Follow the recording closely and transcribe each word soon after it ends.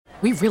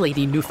We really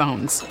need new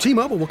phones.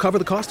 T-Mobile will cover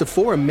the cost of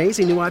 4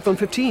 amazing new iPhone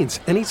 15s,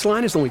 and each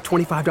line is only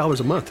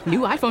 $25 a month. New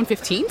iPhone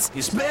 15s?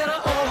 It's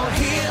better over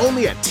here.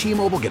 Only at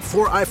T-Mobile, get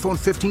 4 iPhone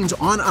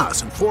 15s on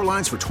us and 4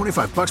 lines for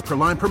 $25 per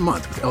line per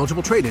month with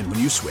eligible trade-in when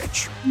you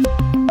switch.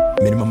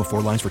 Minimum of 4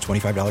 lines for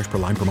 $25 per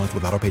line per month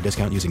with autopay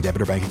discount using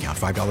debit or bank account.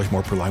 $5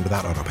 more per line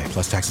without autopay,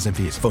 plus taxes and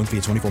fees. Phone fee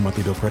at 24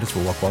 monthly bill credits for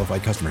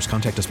well-qualified customers.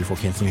 Contact us before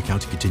canceling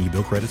account to continue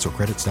bill credits or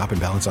credit stop and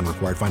balance on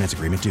required finance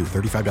agreement due.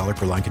 $35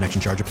 per line connection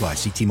charge applies.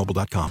 See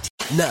T-Mobile.com.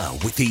 Now,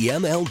 with the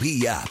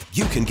MLB app,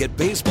 you can get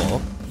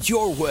baseball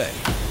your way.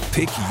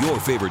 Pick your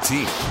favorite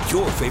team,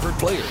 your favorite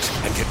players,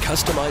 and get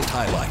customized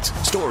highlights,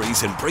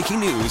 stories, and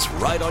breaking news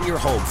right on your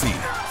home feed.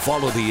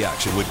 Follow the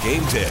action with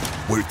Game Day,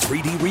 where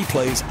 3D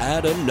replays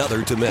add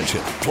another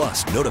dimension.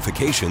 Plus,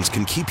 notifications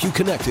can keep you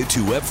connected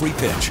to every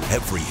pitch,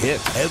 every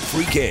hit,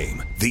 every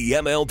game. The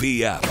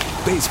MLB app.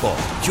 Baseball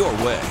your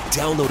way.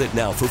 Download it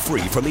now for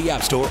free from the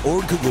App Store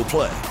or Google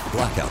Play.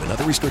 Blackout and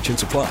other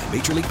restrictions apply.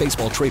 Major League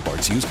Baseball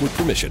trademarks used with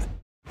permission.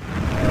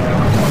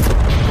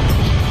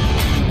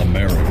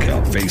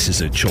 America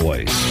faces a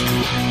choice.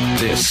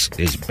 This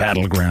is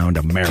Battleground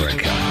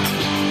America.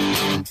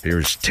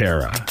 Here's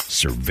Tara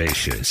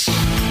Servatius.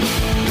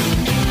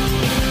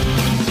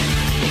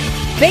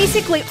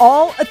 Basically,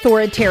 all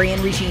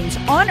authoritarian regimes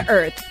on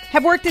Earth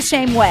have worked the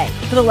same way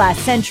for the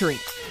last century.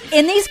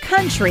 In these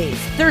countries,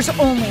 there's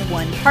only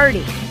one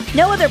party.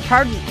 No other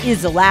party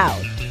is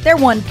allowed. They're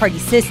one-party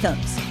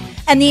systems.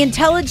 And the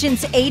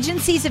intelligence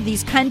agencies of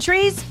these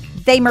countries,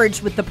 they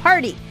merge with the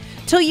party,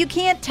 till you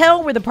can't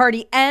tell where the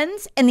party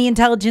ends and the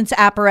intelligence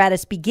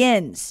apparatus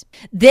begins.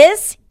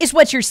 This is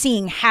what you're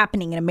seeing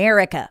happening in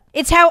America.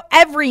 It's how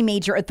every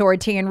major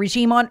authoritarian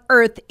regime on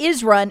Earth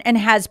is run and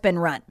has been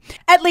run,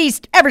 at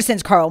least ever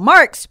since Karl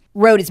Marx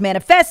wrote his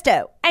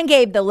manifesto and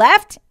gave the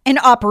left an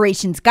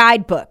operations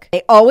guidebook.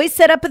 They always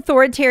set up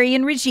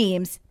authoritarian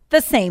regimes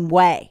the same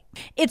way.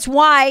 It's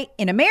why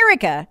in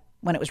America,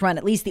 when it was run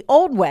at least the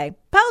old way,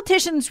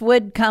 politicians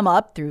would come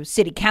up through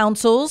city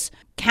councils,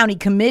 county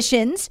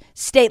commissions,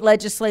 state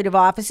legislative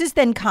offices,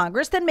 then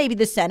Congress, then maybe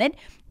the Senate,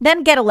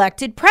 then get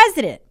elected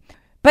president.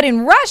 But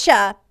in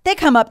Russia, they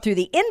come up through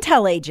the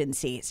intel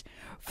agencies.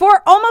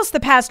 For almost the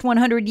past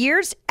 100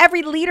 years,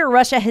 every leader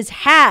Russia has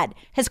had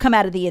has come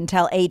out of the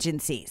intel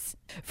agencies.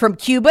 From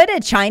Cuba to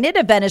China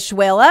to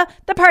Venezuela,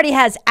 the party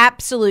has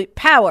absolute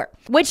power,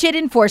 which it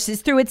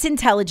enforces through its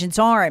intelligence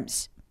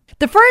arms.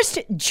 The first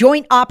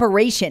joint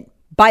operation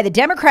by the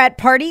Democrat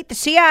Party, the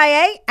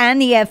CIA, and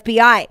the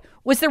FBI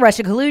was the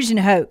Russia collusion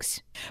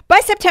hoax. By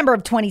September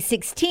of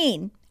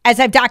 2016, as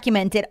I've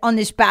documented on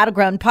this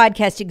Battleground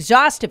podcast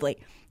exhaustively,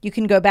 you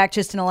can go back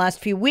just in the last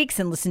few weeks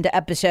and listen to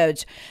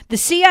episodes, the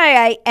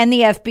CIA and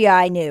the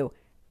FBI knew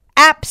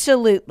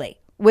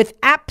absolutely, with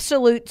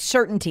absolute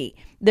certainty,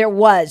 there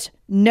was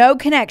no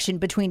connection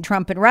between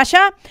Trump and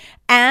Russia,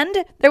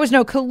 and there was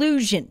no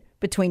collusion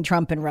between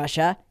Trump and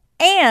Russia,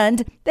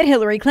 and that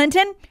Hillary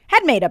Clinton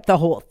had made up the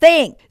whole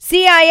thing.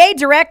 CIA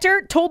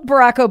director told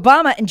Barack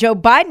Obama and Joe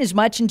Biden as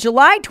much in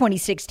July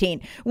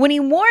 2016 when he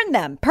warned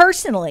them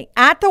personally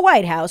at the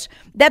White House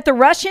that the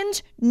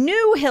Russians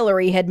knew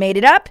Hillary had made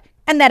it up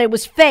and that it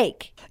was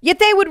fake. Yet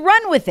they would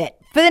run with it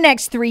for the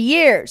next 3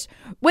 years,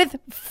 with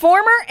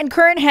former and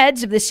current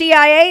heads of the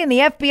CIA and the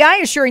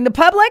FBI assuring the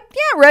public,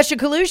 Russia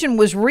collusion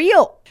was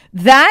real.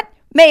 That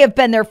may have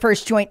been their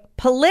first joint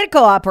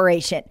political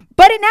operation.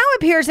 But it now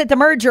appears that the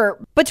merger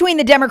between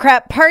the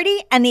Democrat Party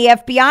and the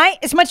FBI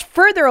is much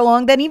further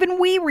along than even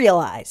we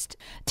realized.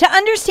 To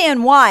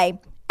understand why,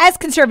 as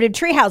Conservative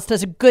Treehouse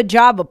does a good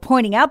job of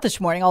pointing out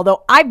this morning,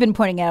 although I've been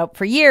pointing out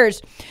for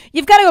years,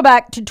 you've got to go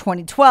back to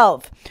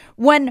 2012,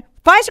 when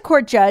FISA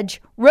court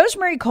judge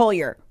Rosemary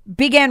Collyer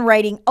began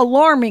writing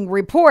alarming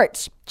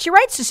reports. She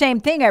writes the same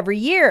thing every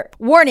year,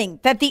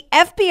 warning that the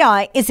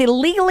FBI is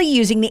illegally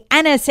using the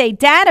NSA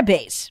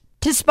database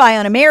to spy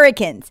on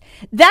Americans.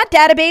 That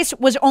database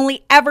was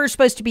only ever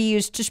supposed to be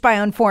used to spy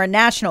on foreign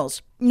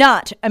nationals,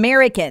 not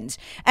Americans.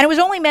 And it was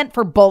only meant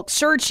for bulk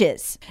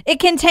searches.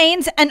 It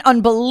contains an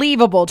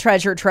unbelievable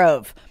treasure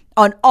trove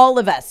on all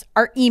of us,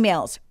 our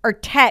emails, our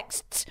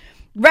texts,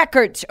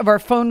 records of our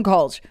phone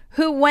calls,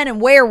 who, when,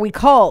 and where we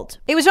called.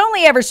 It was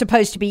only ever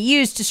supposed to be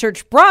used to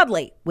search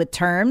broadly with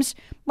terms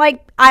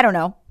like,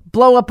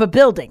 blow up a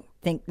building,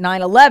 think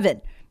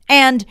 9/11.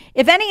 And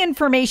if any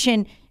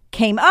information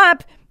came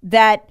up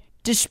that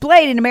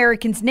displayed an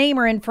American's name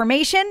or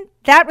information,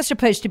 that was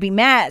supposed to be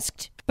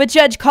masked. But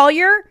Judge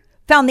Collyer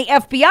found the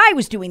FBI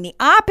was doing the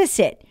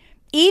opposite.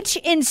 Each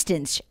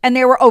instance, and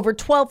there were over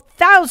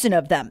 12,000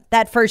 of them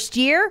that first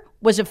year,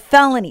 was a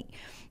felony.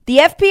 The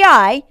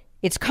FBI,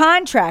 its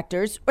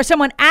contractors, or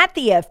someone at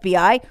the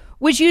FBI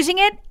was using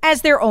it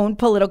as their own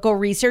political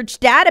research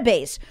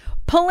database,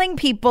 pulling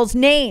people's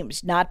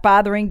names, not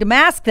bothering to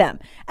mask them,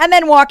 and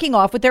then walking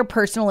off with their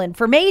personal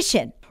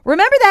information.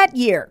 Remember that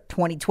year,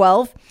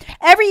 2012?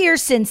 Every year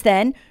since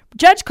then,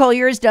 Judge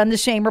Collyer has done the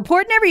same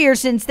report, and every year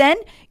since then,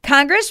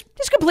 Congress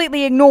has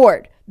completely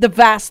ignored the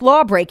vast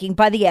law breaking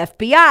by the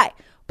FBI.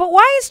 But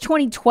why is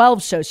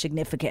 2012 so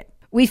significant?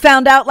 We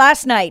found out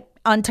last night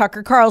on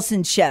Tucker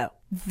Carlson's show.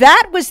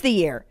 That was the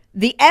year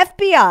the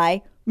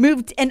FBI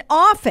moved an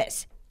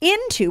office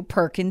into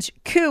Perkins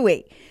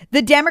Coie,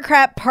 the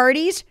Democrat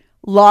Party's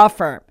law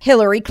firm,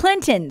 Hillary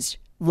Clinton's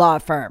law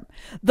firm,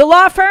 the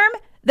law firm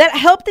that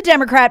helped the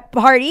Democrat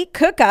Party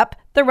cook up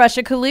the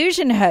Russia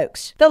collusion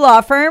hoax, the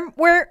law firm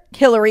where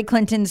Hillary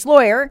Clinton's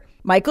lawyer,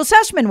 Michael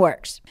Sussman,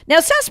 works. Now,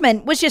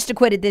 Sussman was just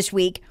acquitted this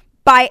week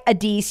by a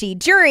D.C.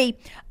 jury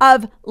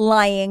of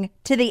lying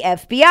to the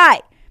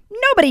FBI.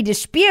 Nobody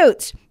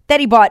disputes that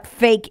he bought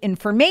fake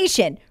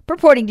information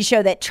purporting to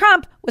show that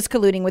Trump was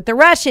colluding with the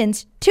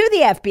Russians to the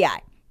FBI.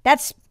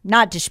 That's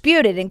not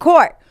disputed in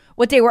court.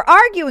 What they were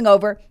arguing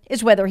over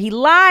is whether he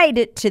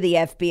lied to the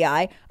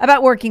FBI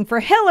about working for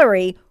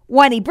Hillary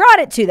when he brought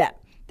it to them.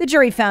 The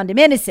jury found him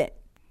innocent.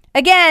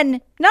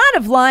 Again, not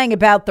of lying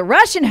about the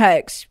Russian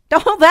hoax.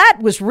 All that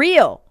was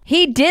real.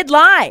 He did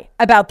lie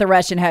about the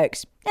Russian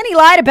hoax, and he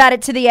lied about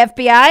it to the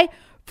FBI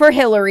for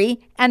Hillary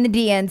and the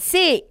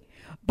DNC.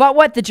 But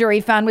what the jury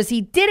found was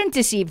he didn't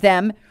deceive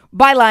them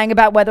by lying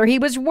about whether he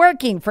was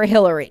working for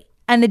Hillary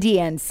and the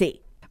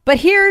DNC. But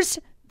here's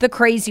the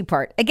crazy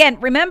part. Again,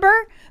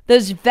 remember,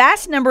 those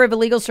vast number of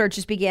illegal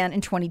searches began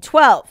in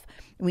 2012.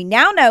 We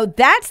now know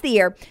that's the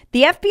year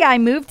the FBI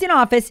moved an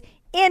office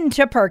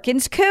into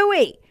Perkins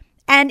Coie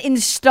and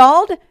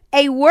installed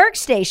a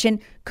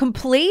workstation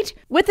complete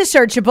with a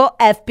searchable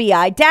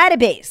FBI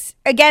database.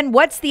 Again,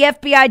 what's the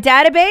FBI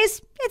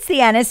database? It's the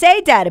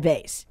NSA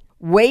database.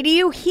 Wait till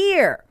you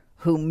hear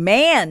who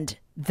manned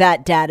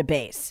that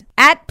database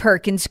at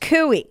Perkins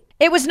Coie.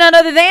 It was none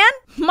other than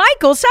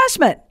Michael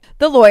Sussman,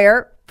 the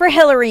lawyer for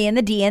Hillary and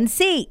the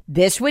DNC.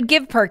 This would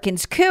give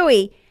Perkins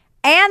Coie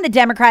and the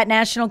Democrat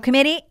National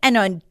Committee an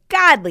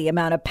ungodly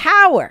amount of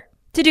power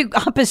to do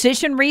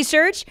opposition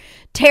research,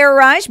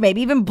 terrorize,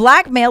 maybe even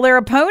blackmail their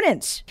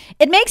opponents.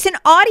 It makes an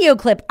audio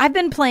clip I've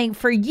been playing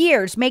for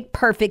years make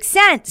perfect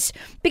sense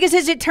because,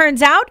 as it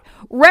turns out,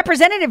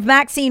 Representative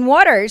Maxine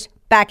Waters,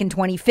 back in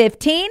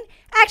 2015,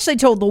 actually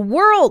told the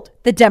world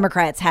the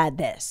Democrats had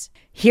this.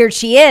 Here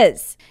she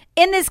is.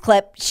 In this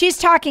clip, she's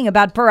talking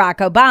about Barack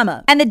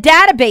Obama and the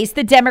database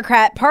the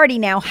Democrat Party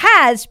now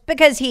has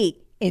because he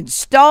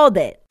installed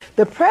it.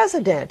 The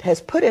president has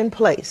put in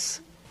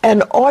place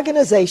an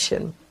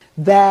organization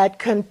that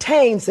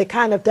contains the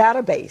kind of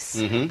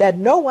database that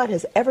no one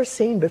has ever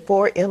seen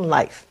before in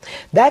life.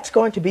 That's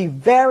going to be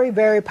very,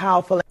 very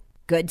powerful.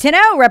 Good to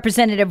know,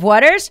 Representative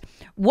Waters.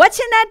 What's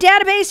in that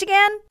database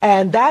again?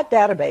 And that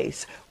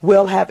database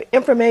will have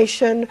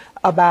information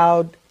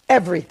about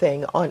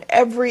everything on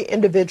every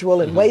individual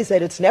in ways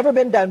that it's never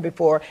been done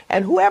before.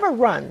 And whoever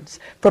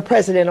runs for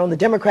president on the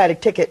Democratic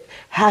ticket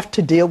have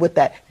to deal with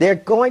that. They're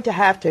going to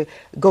have to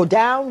go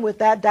down with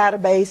that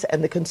database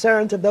and the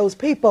concerns of those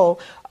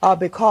people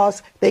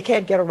because they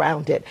can't get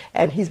around it.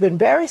 And he's been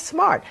very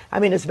smart.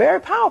 I mean, it's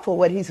very powerful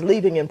what he's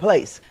leaving in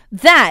place.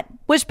 That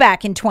was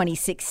back in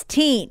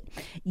 2016.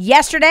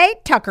 Yesterday,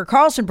 Tucker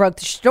Carlson broke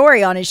the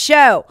story on his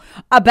show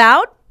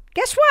about,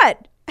 guess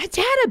what? A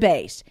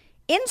database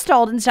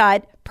installed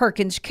inside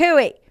Perkins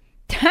Coie.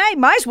 I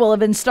might as well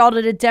have installed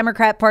it at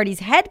Democrat Party's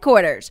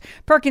headquarters.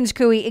 Perkins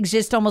Coie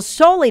exists almost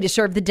solely to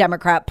serve the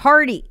Democrat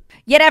Party.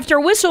 Yet after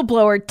a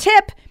whistleblower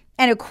tip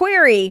and a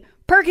query,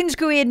 Perkins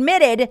Coie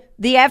admitted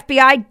the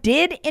FBI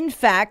did in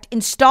fact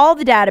install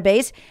the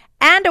database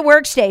and a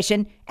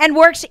workstation and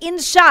works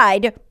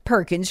inside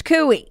Perkins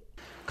Coie.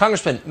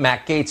 Congressman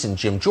Matt Gaetz and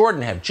Jim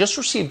Jordan have just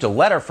received a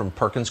letter from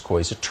Perkins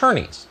Coie's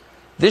attorneys.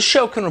 This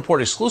show can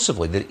report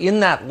exclusively that in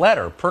that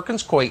letter,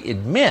 Perkins Coie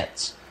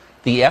admits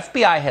the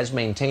FBI has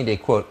maintained a,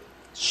 quote,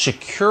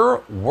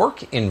 secure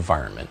work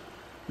environment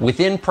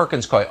within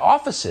Perkins Coie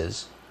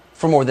offices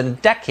for more than a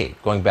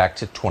decade, going back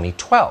to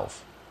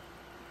 2012.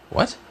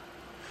 What?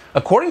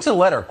 According to the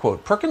letter,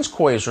 quote, Perkins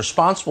Coie is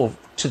responsible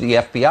to the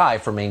FBI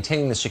for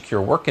maintaining the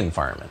secure work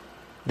environment.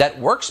 That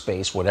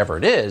workspace, whatever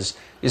it is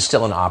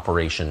still in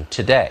operation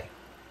today.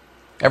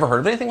 Ever heard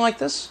of anything like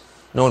this?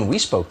 No one we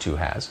spoke to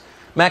has.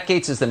 Matt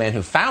Gaetz is the man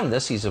who found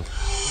this. He's, of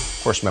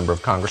course, member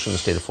of Congress from the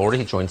state of Florida.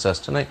 He joins us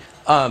tonight.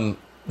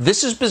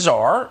 This is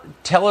bizarre.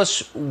 Tell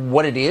us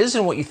what it is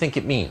and what you think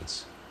it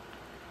means.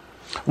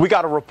 We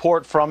got a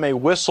report from a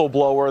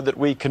whistleblower that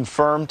we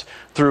confirmed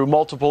through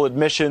multiple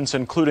admissions,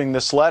 including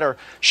this letter,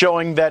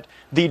 showing that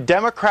the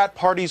Democrat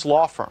Party's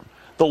law firm,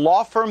 the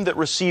law firm that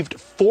received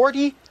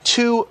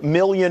 $42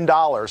 million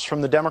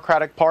from the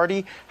Democratic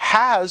Party,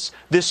 has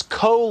this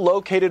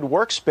co-located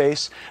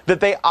workspace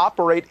that they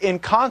operate in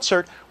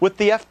concert with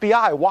the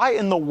FBI. Why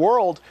in the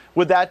world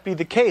would that be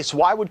the case?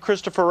 Why would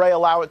Christopher Wray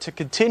allow it to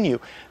continue?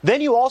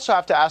 Then you also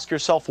have to ask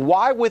yourself,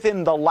 why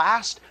within the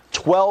last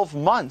 12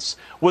 months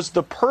was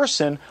the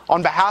person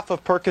on behalf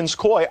of Perkins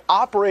Coie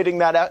operating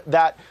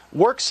that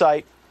work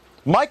site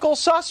Michael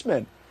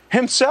Sussman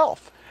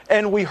himself?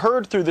 And we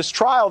heard through this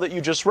trial that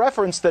you just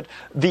referenced that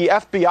the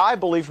FBI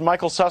believed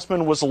Michael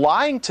Sussman was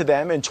lying to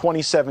them in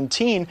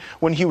 2017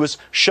 when he was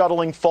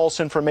shuttling false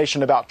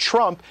information about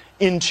Trump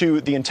into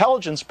the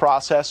intelligence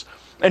process.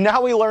 And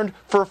now we learned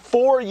for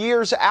 4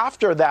 years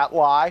after that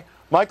lie,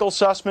 Michael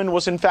Sussman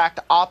was in fact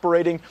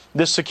operating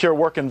this secure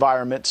work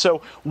environment.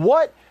 So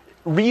what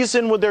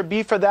reason would there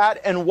be for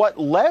that, and what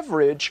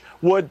leverage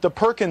would the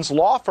Perkins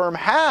law firm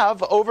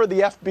have over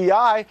the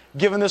FBI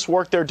given this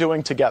work they're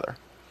doing together?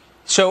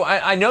 So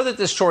I know that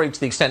this story, to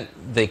the extent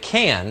they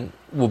can,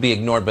 will be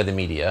ignored by the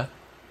media.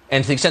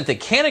 And to the extent they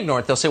can't ignore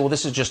it, they'll say, well,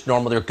 this is just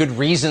normal. There are good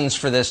reasons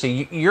for this.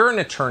 You're an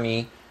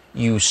attorney.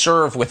 You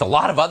serve with a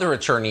lot of other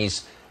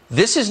attorneys.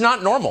 This is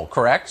not normal,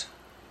 correct?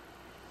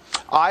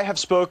 I have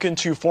spoken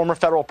to former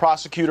federal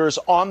prosecutors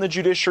on the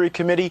Judiciary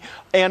Committee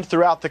and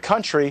throughout the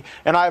country,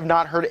 and I have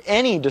not heard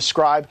any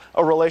describe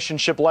a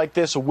relationship like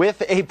this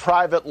with a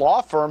private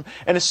law firm,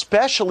 and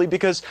especially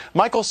because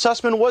Michael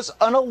Sussman was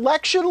an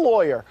election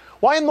lawyer.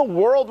 Why in the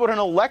world would an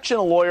election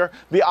lawyer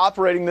be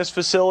operating this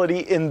facility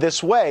in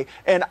this way?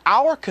 And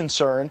our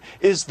concern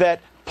is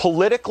that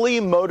politically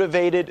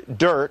motivated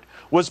dirt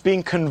was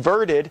being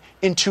converted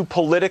into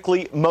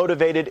politically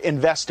motivated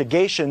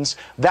investigations.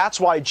 That's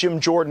why Jim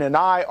Jordan and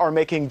I are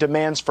making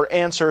demands for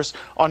answers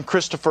on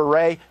Christopher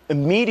Wray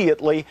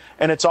immediately.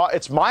 And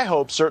it's my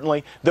hope,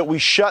 certainly, that we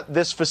shut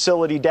this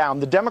facility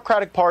down. The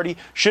Democratic Party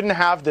shouldn't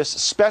have this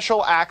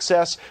special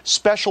access,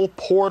 special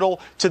portal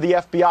to the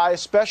FBI,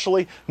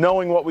 especially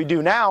knowing what we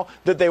do now,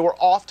 that they were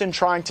often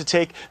trying to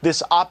take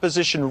this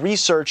opposition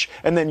research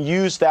and then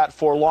use that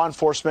for law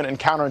enforcement and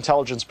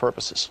counterintelligence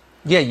purposes.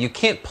 Yeah, you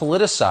can't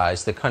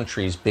politicize the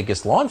country's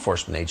biggest law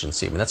enforcement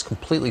agency. I mean, that's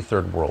completely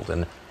third world,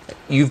 and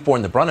you've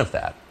borne the brunt of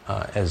that,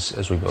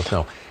 as we both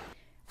know.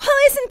 Well,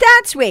 isn't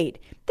that sweet?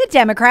 The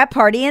Democrat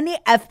Party and the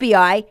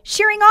FBI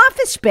sharing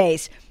office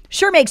space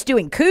sure makes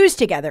doing coups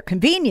together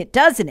convenient,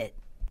 doesn't it?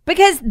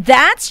 Because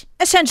that's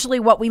essentially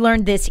what we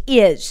learned this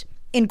is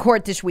in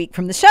court this week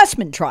from the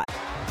Sussman trial.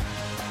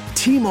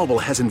 T-Mobile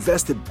has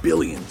invested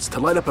billions to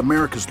light up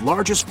America's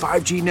largest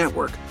 5G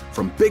network,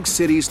 from big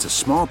cities to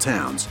small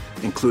towns,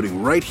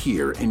 including right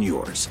here in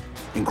yours.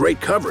 And great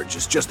coverage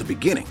is just the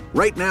beginning.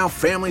 Right now,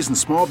 families and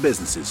small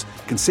businesses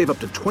can save up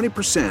to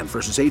 20%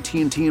 versus AT&T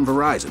and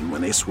Verizon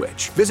when they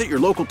switch. Visit your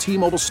local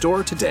T-Mobile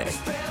store today.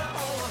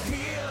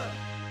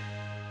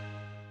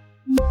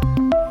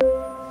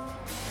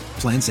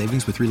 Plan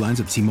savings with 3 lines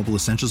of T-Mobile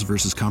Essentials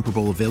versus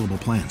comparable available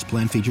plans.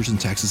 Plan features and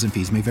taxes and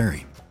fees may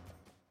vary.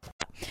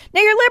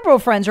 Now, your liberal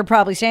friends are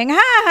probably saying,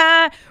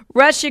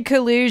 Russia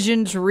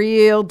collusion's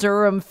real,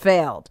 Durham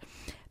failed.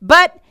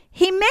 But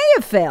he may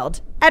have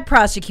failed at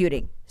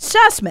prosecuting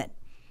Sussman.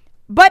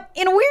 But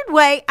in a weird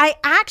way, I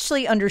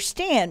actually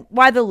understand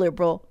why the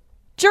liberal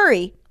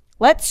jury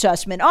let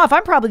Sussman off.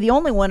 I'm probably the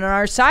only one on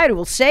our side who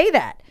will say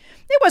that.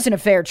 It wasn't a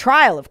fair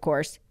trial, of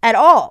course, at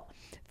all.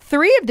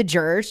 3 of the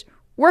jurors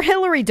were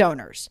Hillary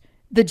donors.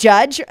 The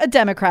judge, a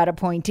Democrat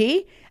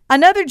appointee.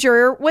 Another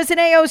juror was an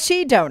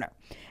AOC donor.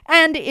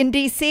 And in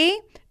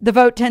D.C., the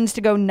vote tends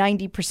to go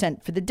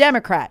 90% for the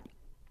Democrat.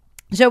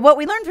 So what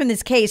we learned from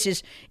this case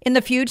is, in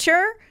the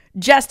future,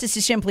 justice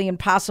is simply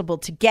impossible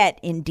to get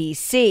in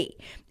D.C.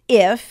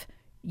 If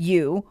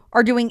you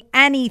are doing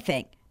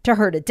anything to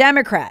hurt a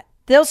Democrat,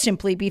 they'll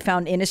simply be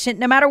found innocent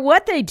no matter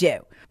what they do.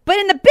 But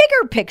in the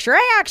bigger picture,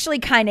 I actually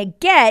kind of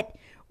get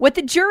what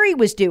the jury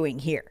was doing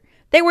here.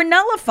 They were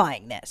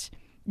nullifying this.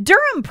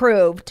 Durham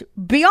proved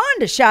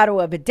beyond a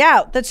shadow of a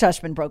doubt that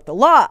Sussman broke the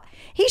law.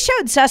 He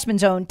showed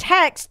Sussman's own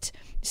text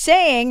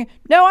saying,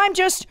 no, I'm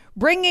just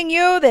bringing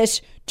you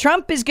this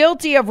Trump is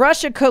guilty of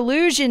Russia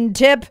collusion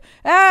tip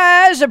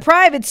as a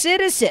private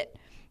citizen.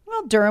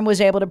 Well, Durham was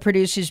able to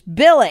produce his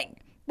billing,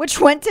 which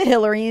went to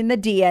Hillary and the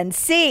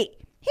DNC.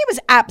 He was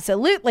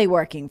absolutely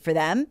working for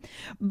them.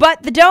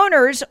 But the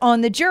donors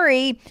on the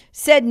jury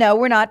said, no,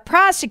 we're not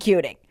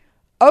prosecuting.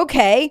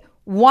 Okay,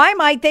 why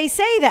might they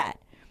say that?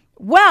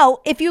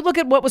 Well, if you look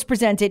at what was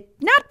presented,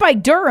 not by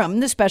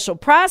Durham, the special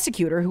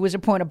prosecutor who was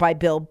appointed by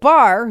Bill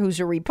Barr, who's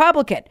a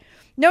Republican.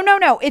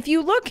 No. If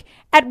you look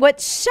at what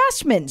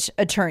Sussman's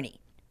attorney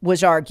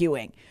was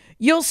arguing,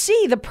 you'll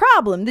see the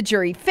problem the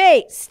jury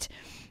faced.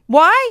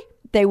 Why?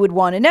 They would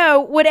want to know,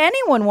 would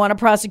anyone want to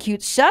prosecute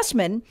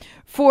Sussman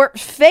for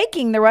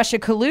faking the Russia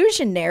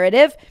collusion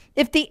narrative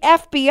if the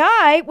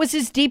FBI was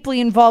as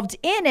deeply involved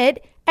in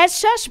it as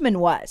Sussman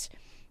was?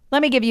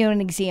 Let me give you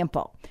an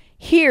example.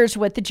 Here's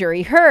what the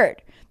jury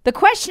heard. The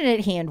question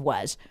at hand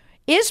was,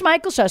 is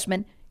Michael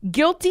Sussman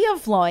guilty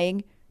of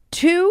lying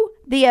to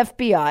the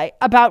FBI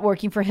about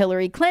working for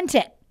Hillary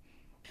Clinton?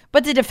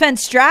 But the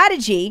defense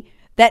strategy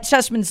that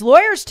Sussman's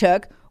lawyers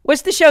took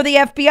was to show the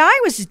FBI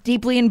was as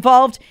deeply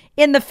involved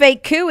in the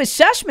fake coup as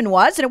Sussman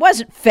was, and it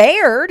wasn't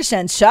fair to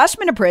send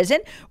Sussman to prison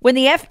when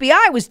the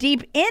FBI was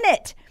deep in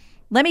it.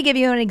 Let me give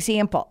you an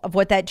example of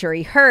what that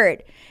jury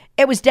heard.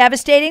 It was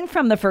devastating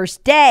from the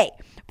first day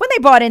when they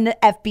brought in the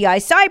FBI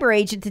cyber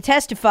agent to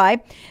testify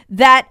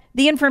that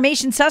the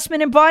information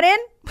Sussman had brought in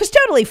was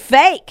totally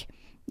fake.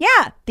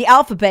 Yeah, the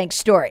Alpha Bank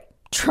story.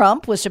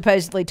 Trump was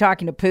supposedly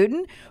talking to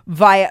Putin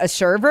via a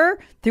server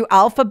through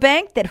Alpha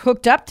Bank that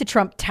hooked up to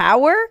Trump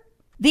Tower.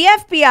 The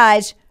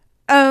FBI's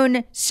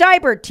own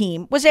cyber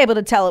team was able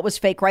to tell it was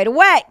fake right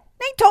away.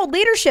 They told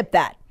leadership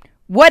that.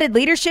 What did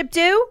leadership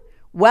do?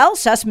 Well,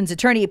 Sussman's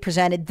attorney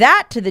presented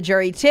that to the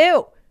jury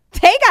too.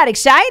 They got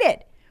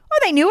excited. Well,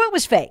 they knew it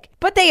was fake,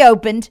 but they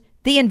opened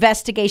the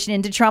investigation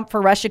into Trump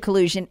for Russia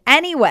collusion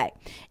anyway.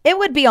 It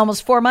would be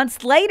almost 4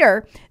 months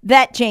later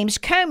that James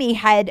Comey,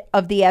 head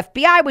of the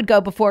FBI, would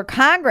go before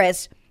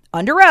Congress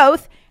under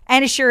oath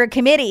and assure a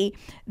committee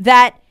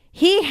that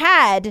he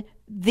had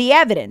the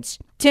evidence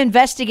to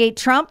investigate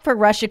Trump for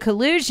Russia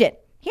collusion.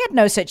 He had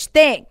no such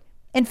thing.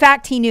 In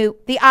fact, he knew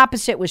the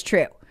opposite was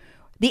true.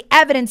 The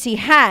evidence he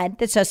had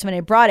that Sussman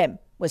had brought him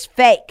was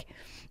fake.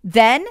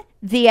 Then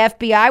the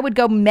FBI would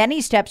go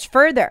many steps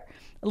further,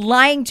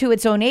 lying to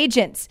its own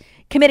agents,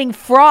 committing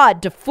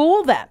fraud to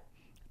fool them.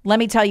 Let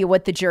me tell you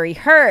what the jury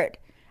heard.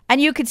 And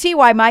you could see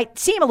why it might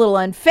seem a little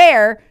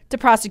unfair to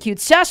prosecute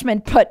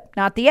Sussman, but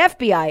not the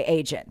FBI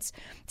agents.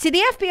 See,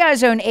 the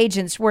FBI's own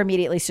agents were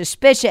immediately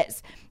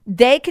suspicious.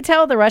 They could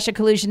tell the Russia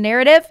collusion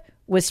narrative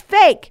was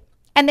fake,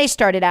 and they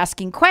started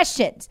asking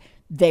questions.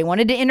 They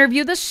wanted to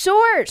interview the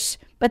source,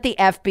 but the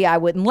FBI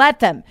wouldn't let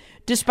them,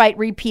 despite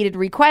repeated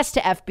requests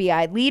to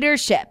FBI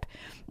leadership.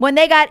 When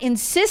they got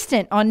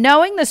insistent on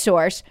knowing the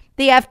source,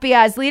 the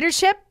FBI's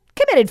leadership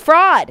committed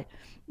fraud.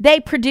 They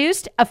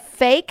produced a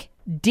fake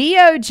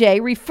DOJ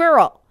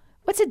referral.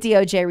 What's a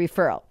DOJ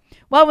referral?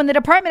 Well, when the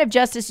Department of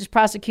Justice is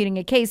prosecuting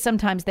a case,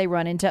 sometimes they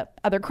run into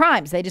other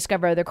crimes. They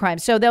discover other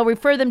crimes. So they'll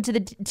refer them to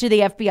the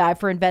FBI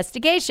for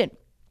investigation.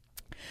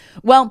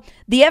 Well,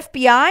 the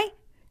FBI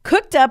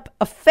cooked up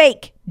a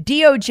fake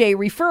DOJ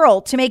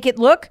referral to make it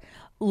look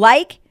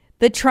like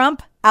the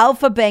Trump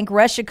Alpha Bank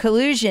Russia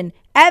collusion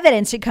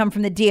evidence had come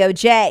from the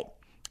DOJ.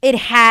 It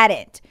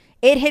hadn't.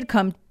 It had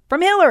come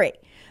from Hillary.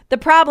 The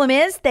problem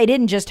is they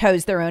didn't just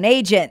hose their own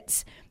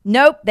agents.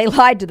 Nope, they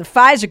lied to the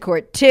FISA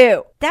court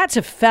too. That's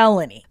a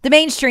felony. The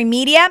mainstream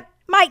media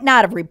might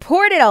not have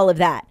reported all of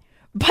that,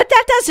 but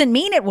that doesn't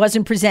mean it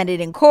wasn't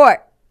presented in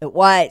court. It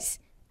was.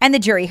 And the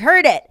jury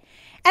heard it.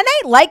 And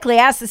they likely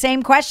asked the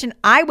same question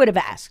I would have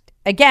asked.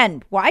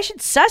 Again, why should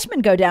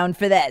Sussman go down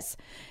for this?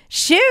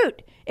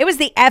 Shoot, it was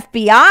the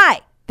FBI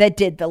that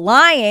did the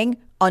lying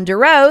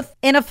under oath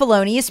in a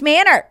felonious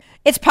manner.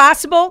 It's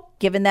possible,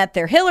 given that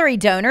they're Hillary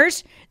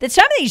donors, that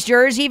some of these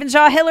jurors even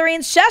saw Hillary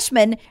and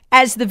Sussman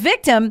as the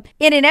victim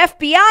in an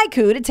FBI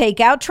coup to take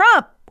out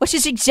Trump, which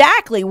is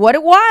exactly what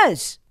it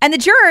was. And the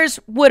jurors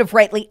would have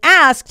rightly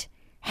asked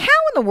how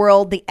in the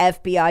world the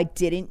FBI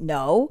didn't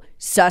know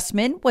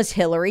Sussman was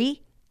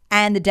Hillary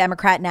and the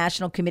Democrat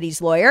National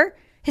Committee's lawyer.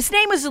 His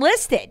name was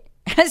listed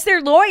as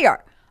their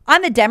lawyer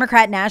on the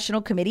Democrat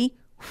National Committee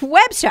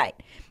website.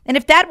 And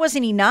if that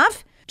wasn't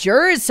enough,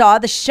 jurors saw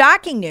the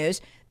shocking news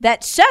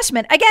that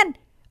Sussman, again,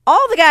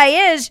 all the guy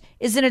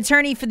is an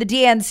attorney for the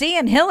DNC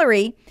and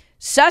Hillary.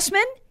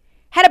 Sussman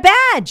had a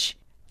badge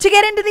to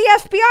get into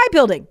the FBI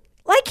building,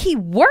 like he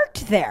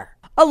worked there,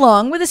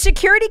 along with a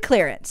security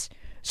clearance.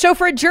 So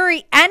for a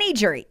jury, any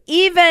jury,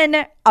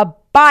 even a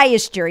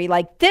biased jury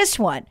like this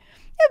one,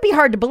 it would be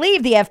hard to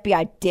believe the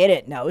FBI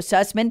didn't know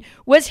Sussman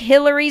was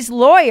Hillary's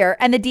lawyer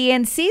and the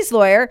DNC's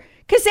lawyer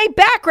because they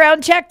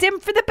background checked him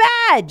for the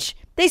badge.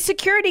 They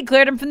security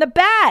cleared him from the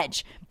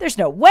badge. There's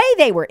no way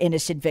they were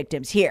innocent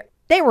victims here.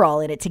 They were all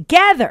in it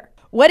together.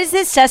 What does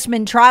this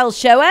Sussman trial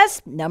show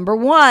us? Number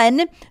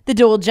one, the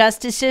dual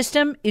justice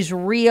system is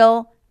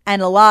real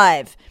and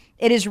alive.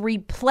 It has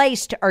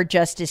replaced our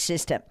justice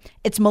system.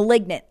 It's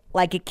malignant,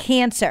 like a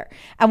cancer.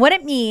 And what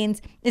it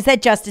means is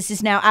that justice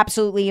is now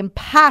absolutely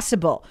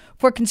impossible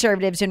for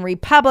conservatives and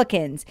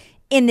Republicans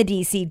in the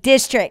D.C.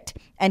 district.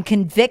 And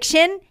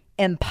conviction,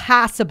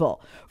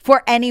 impossible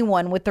for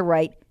anyone with the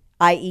right,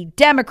 i.e.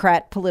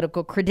 Democrat,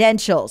 political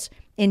credentials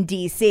in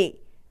D.C.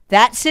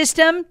 That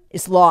system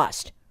is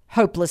lost,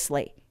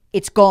 hopelessly.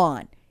 It's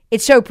gone.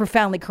 It's so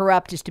profoundly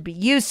corrupt as to be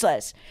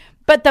useless.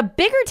 But the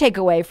bigger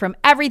takeaway from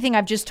everything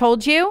I've just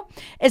told you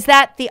is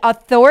that the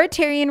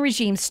authoritarian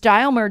regime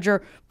style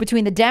merger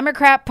between the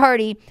Democrat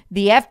Party,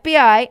 the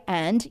FBI,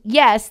 and,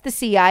 yes, the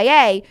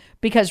CIA,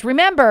 because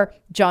remember,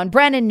 John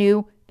Brennan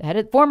knew,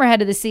 the former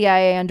head of the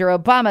CIA under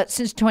Obama,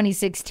 since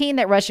 2016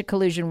 that Russia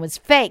collusion was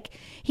fake.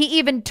 He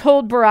even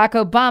told Barack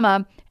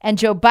Obama and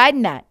Joe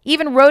Biden that,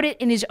 even wrote it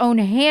in his own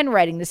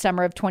handwriting the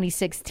summer of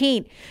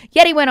 2016.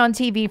 Yet he went on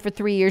TV for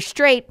 3 years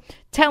straight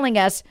telling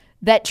us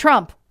that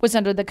Trump was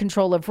under the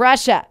control of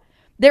Russia.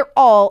 They're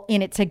all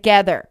in it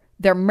together.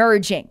 They're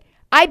merging.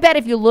 I bet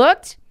if you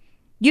looked,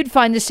 you'd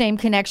find the same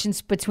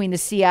connections between the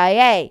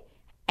CIA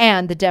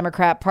and the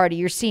Democrat Party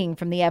you're seeing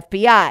from the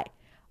FBI.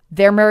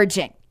 They're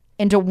merging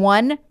into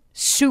one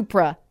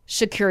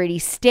supra-security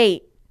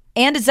state.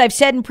 And as I've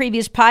said in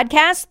previous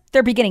podcasts,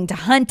 they're beginning to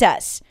hunt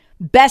us.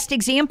 Best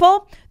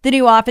example, the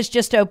new office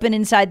just opened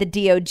inside the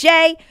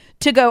DOJ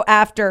to go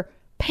after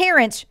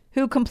parents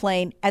who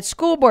complain at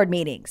school board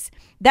meetings.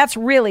 That's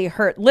really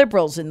hurt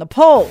liberals in the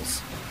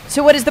polls.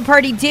 So what does the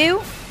party do?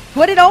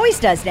 What it always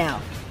does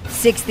now.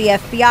 Six the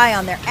FBI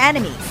on their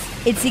enemies.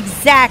 It's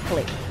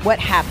exactly what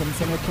happens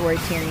in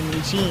authoritarian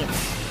regimes.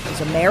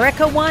 Is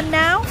America one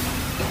now?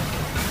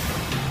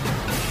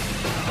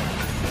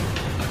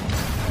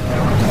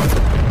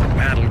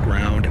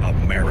 Battleground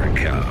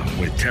America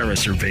with Tara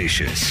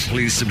Servatius.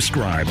 Please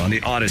subscribe on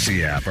the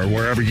Odyssey app or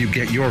wherever you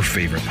get your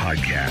favorite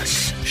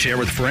podcasts. Share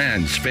with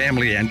friends,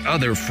 family, and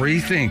other free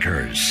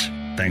thinkers.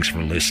 Thanks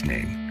for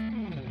listening.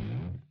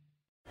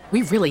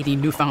 We really need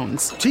new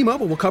phones.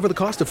 T-Mobile will cover the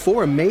cost of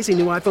 4 amazing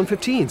new iPhone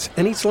 15s,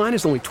 and each line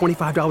is only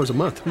 $25 a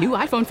month. New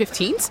iPhone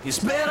 15s? It's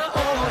better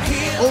over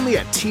here. Only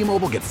at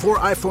T-Mobile, get 4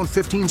 iPhone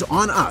 15s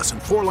on us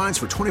and 4 lines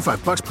for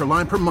 $25 per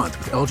line per month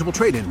with eligible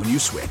trade-in when you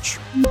switch.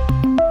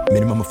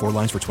 Minimum of 4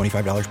 lines for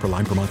 $25 per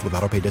line per month with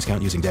autopay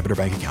discount using debit or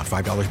bank account.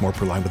 $5 more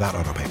per line without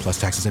autopay, plus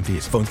taxes and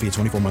fees. Phone fee at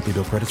 24 monthly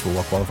bill credits for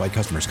well-qualified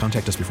customers.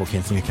 Contact us before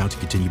canceling account to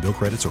continue bill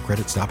credits or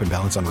credit stop and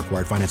balance on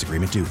required finance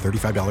agreement due.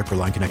 $35 per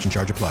line connection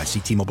charge applies. See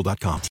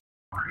T-Mobile.com.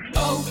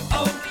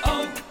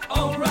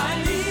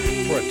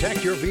 O'Reilly.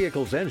 Protect your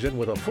vehicle's engine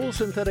with a full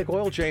synthetic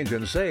oil change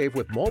and save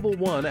with Mobil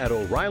 1 at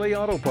O'Reilly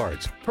Auto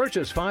Parts.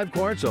 Purchase 5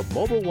 quarts of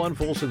Mobil 1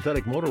 full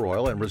synthetic motor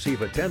oil and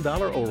receive a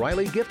 $10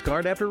 O'Reilly gift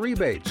card after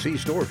rebate. See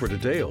store for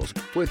details.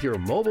 With your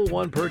Mobil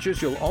 1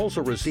 purchase, you'll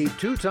also receive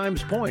 2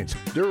 times points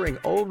during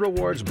O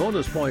Rewards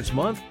Bonus Points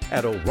Month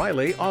at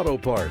O'Reilly Auto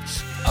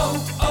Parts.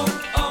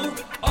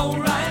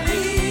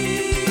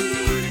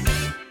 O'Reilly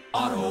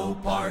Auto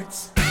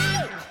Parts.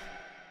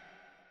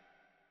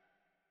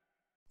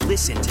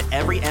 Listen to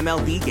every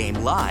MLB game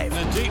live.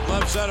 In the deep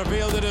left center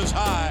field, it is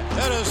high,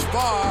 it is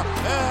far,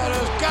 it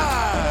is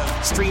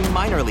gone. Stream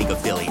minor league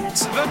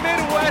affiliates. The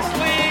Midwest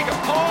League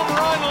home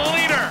run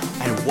leader.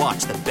 And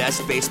watch the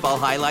best baseball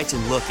highlights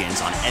and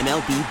look-ins on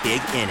MLB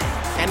Big Inning.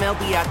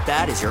 MLB At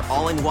Bat is your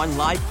all-in-one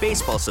live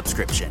baseball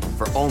subscription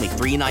for only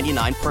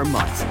 $3.99 per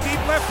month.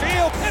 Deep left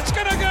field, it's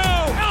gonna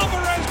go.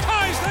 Alvarez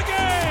ties the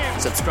game.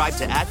 Subscribe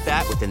to At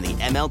Bat within the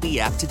MLB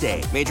app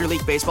today. Major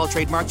League Baseball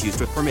trademarks used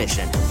with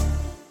permission.